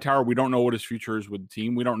 Dante Hightower, we don't know what his future is with the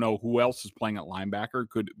team. We don't know who else is playing at linebacker.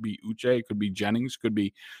 Could be Uche, could be Jennings, could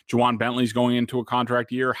be Juwan Bentley's going into a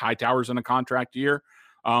contract year. Hightower's in a contract year.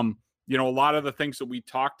 A lot of the things that we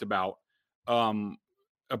talked about the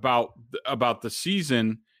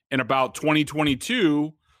season and about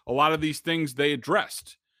 2022, a lot of these things they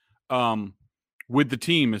addressed with the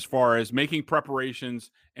team as far as making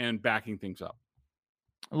preparations and backing things up.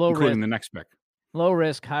 Including the next pick. Low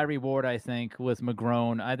risk, high reward, I think, with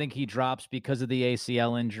McGrone. I think he drops because of the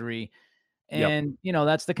ACL injury. And,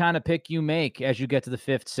 that's the kind of pick you make as you get to the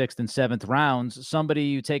 5th, 6th, and 7th rounds. Somebody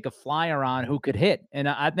you take a flyer on who could hit. And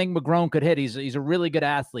I think McGrone could hit. He's a really good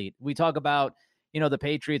athlete. We talk about, the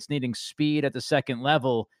Patriots needing speed at the second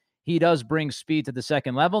level. He does bring speed to the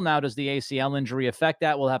second level. Now, does the ACL injury affect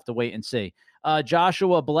that? We'll have to wait and see.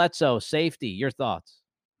 Joshua Bledsoe, safety, your thoughts?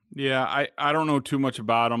 Yeah, I don't know too much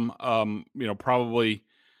about him. Probably,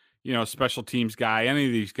 special teams guy. Any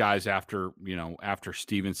of these guys after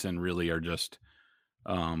Stevenson really are just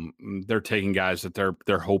they're taking guys that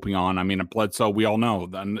they're hoping on. I mean, at Bledsoe, we all know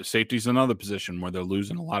safety's another position where they're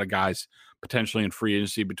losing a lot of guys potentially in free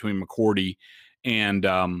agency between McCourty and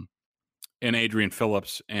Adrian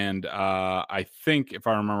Phillips. And I think, if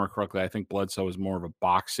I remember correctly, I think Bledsoe is more of a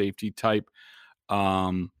box safety type.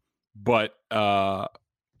 And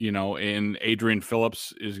Adrian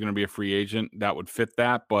Phillips is going to be a free agent that would fit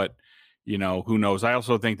that. But, who knows? I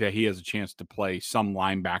also think that he has a chance to play some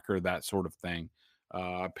linebacker, that sort of thing.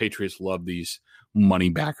 Patriots love these money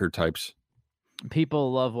backer types.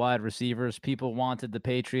 People love wide receivers. People wanted the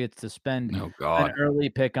Patriots to spend an early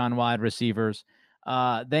pick on wide receivers.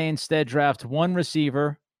 They instead draft one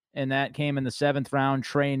receiver, and that came in the 7th round,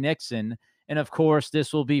 Trey Nixon. And, of course,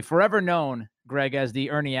 this will be forever known, Greg, as the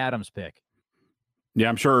Ernie Adams pick. Yeah,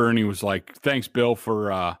 I'm sure Ernie was like, thanks, Bill,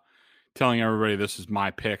 for telling everybody this is my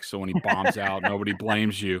pick. So when he bombs out, nobody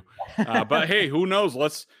blames you. But, hey, who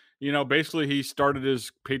knows? Basically he started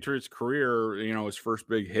his Patriots career, his first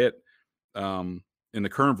big hit in the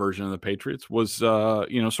current version of the Patriots was, sort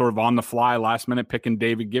of on the fly, last minute picking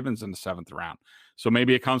David Givens in the 7th round. So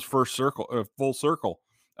maybe it comes full circle.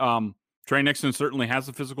 Trey Nixon certainly has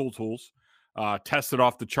the physical tools, tested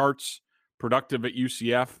off the charts, productive at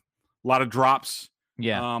UCF, a lot of drops.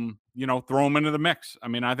 Yeah. throw him into the mix. I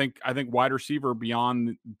mean, I think wide receiver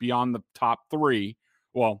beyond the top three,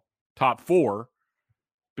 well, top four,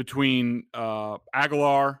 between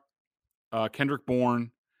Aguilar, Kendrick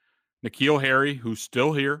Bourne, N'Keal Harry, who's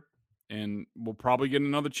still here and will probably get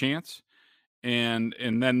another chance. And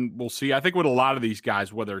then we'll see. I think with a lot of these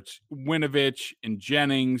guys, whether it's Winovich and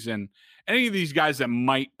Jennings and any of these guys that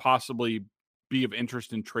might possibly be of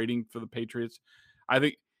interest in trading for the Patriots, I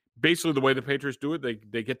think basically the way the Patriots do it,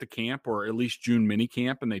 they get to camp, or at least June mini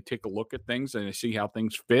camp, and they take a look at things and they see how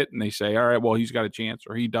things fit, and they say, all right, well, he's got a chance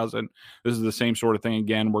or he doesn't. This is the same sort of thing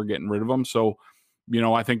again. We're getting rid of him. So,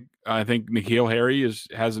 I think N'Keal Harry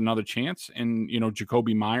has another chance, and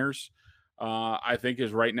Jacoby Myers, I think,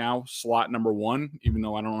 is right now slot number one, even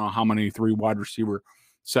though I don't know how many 3 wide receiver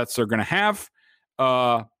sets they're going to have.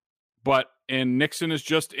 And Nixon is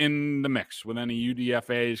just in the mix with any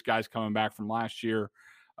UDFAs, guys coming back from last year.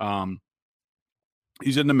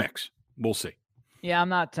 He's in the mix. We'll see. Yeah, I'm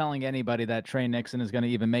not telling anybody that Trey Nixon is going to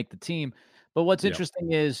even make the team. But what's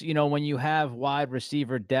interesting is, when you have wide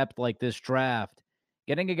receiver depth like this draft,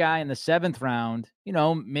 getting a guy in the 7th round,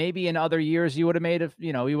 maybe in other years you would have made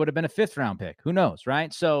he would have been a 5th round pick. Who knows,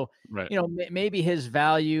 right? So, right. Maybe his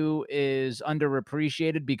value is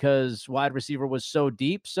underappreciated because wide receiver was so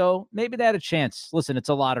deep. So maybe they had a chance. Listen, it's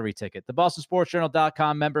a lottery ticket. The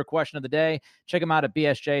BostonSportsJournal.com member question of the day. Check them out at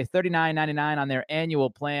BSJ. $39.99 on their annual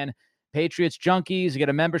plan. Patriots Junkies, you get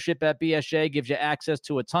a membership at BSJ, gives you access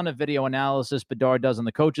to a ton of video analysis Bedard does on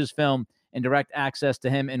the coach's film, and direct access to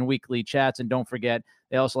him in weekly chats. And don't forget,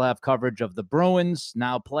 they also have coverage of the Bruins,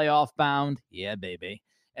 now playoff bound. Yeah, baby.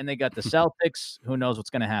 And they got the Celtics. Who knows what's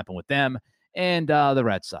going to happen with them, and the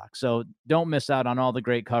Red Sox. So don't miss out on all the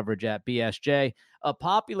great coverage at BSJ. A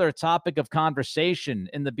popular topic of conversation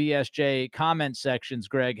in the BSJ comment sections,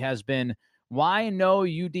 Greg, has been, why no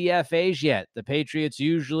UDFAs yet? The Patriots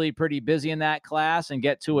usually pretty busy in that class and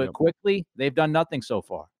get to it quickly. They've done nothing so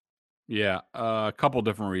far. Yeah, a couple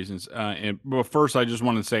different reasons. But first, I just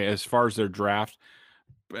want to say, as far as their draft,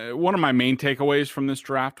 one of my main takeaways from this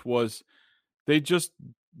draft was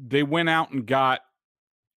they went out and got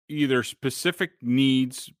either specific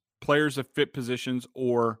needs, players that fit positions,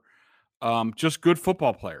 or just good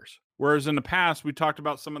football players. Whereas in the past, we talked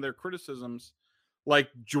about some of their criticisms, like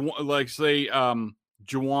say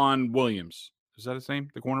Juwan Williams. Is that his name?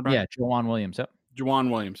 The cornerback? Yeah, Juwan Williams. Yep.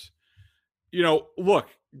 Juwan Williams. Look,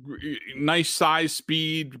 nice size,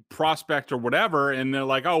 speed, prospect, or whatever, and they're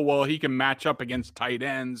like, oh, well, he can match up against tight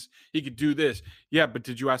ends. He could do this. Yeah, but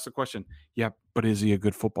did you ask the question? Yeah, but is he a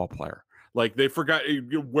good football player? Like, they forgot,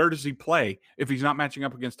 where does he play if he's not matching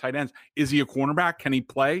up against tight ends? Is he a cornerback? Can he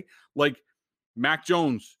play? Like, Mac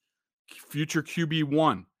Jones, future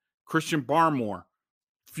QB1. Christian Barmore,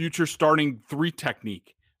 future starting 3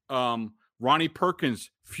 technique. Ronnie Perkins,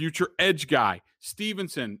 future edge guy.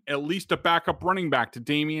 Stevenson, at least a backup running back to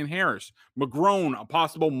Damian Harris. McGrone, a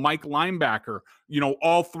possible Mike linebacker.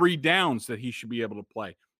 All 3 downs that he should be able to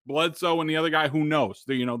play. Bledsoe and the other guy, who knows?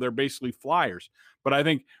 They're basically flyers. But I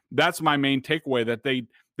think that's my main takeaway, that they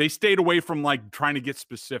stayed away from like trying to get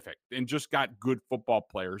specific and just got good football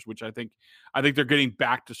players, which I think they're getting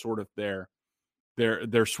back to sort of their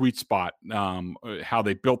sweet spot, how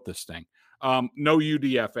they built this thing. No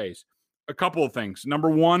UDFAs. A couple of things. Number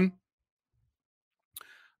one,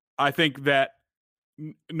 I think that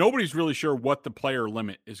nobody's really sure what the player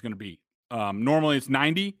limit is going to be. Normally it's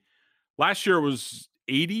 90. Last year it was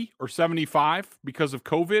 80 or 75 because of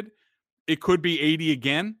COVID. It could be 80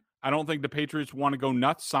 again. I don't think the Patriots want to go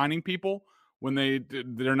nuts signing people when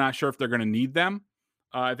they're not sure if they're going to need them.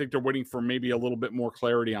 I think they're waiting for maybe a little bit more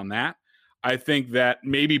clarity on that. I think that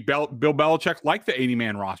maybe Bill Belichick liked the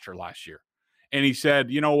 80-man roster last year. And he said,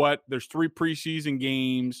 you know what? There's 3 preseason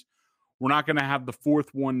games. We're not going to have the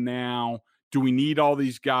 4th one now. Do we need all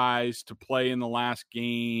these guys to play in the last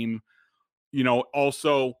game?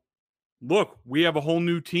 Also, look, we have a whole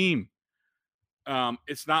new team.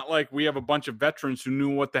 It's not like we have a bunch of veterans who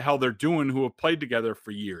knew what the hell they're doing, who have played together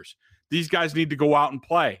for years. These guys need to go out and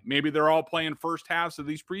play. Maybe they're all playing first halves of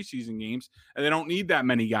these preseason games, and they don't need that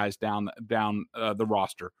many guys down the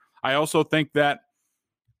roster. I also think that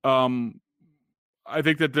there's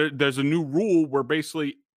a new rule where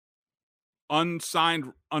basically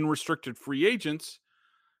unsigned, unrestricted free agents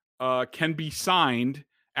can be signed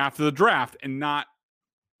after the draft and not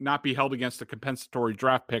be held against the compensatory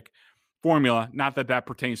draft pick formula. Not that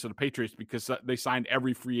pertains to the Patriots, because they signed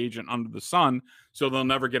every free agent under the sun, so they'll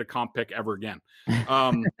never get a comp pick ever again.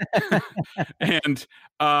 But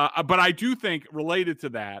I do think, related to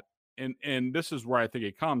that, and this is where I think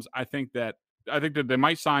it comes, I think that they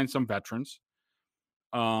might sign some veterans.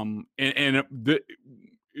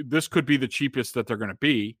 this could be the cheapest that they're going to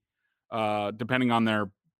be, depending on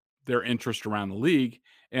their interest around the league.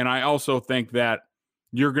 And I also think that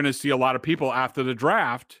you're going to see a lot of people after the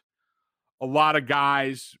draft, a lot of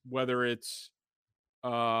guys, whether it's,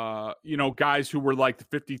 guys who were like the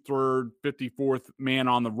 53rd, 54th man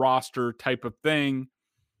on the roster type of thing.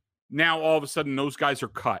 Now, all of a sudden, those guys are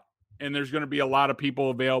cut. And there's going to be a lot of people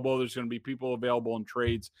available. There's going to be people available in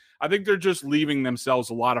trades. I think they're just leaving themselves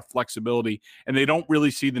a lot of flexibility, and they don't really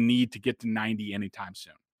see the need to get to 90 anytime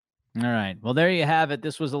soon. All right. Well, there you have it.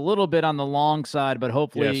 This was a little bit on the long side, but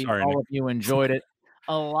hopefully all Nick. of you enjoyed it.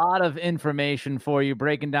 A lot of information for you,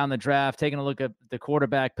 breaking down the draft, taking a look at the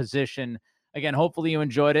quarterback position. Again, hopefully you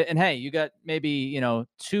enjoyed it. And hey, you got maybe,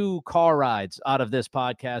 2 car rides out of this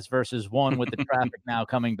podcast versus one with the traffic now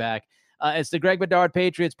coming back. It's the Greg Bedard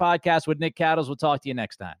Patriots podcast with Nick Cattles. We'll talk to you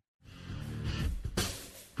next time.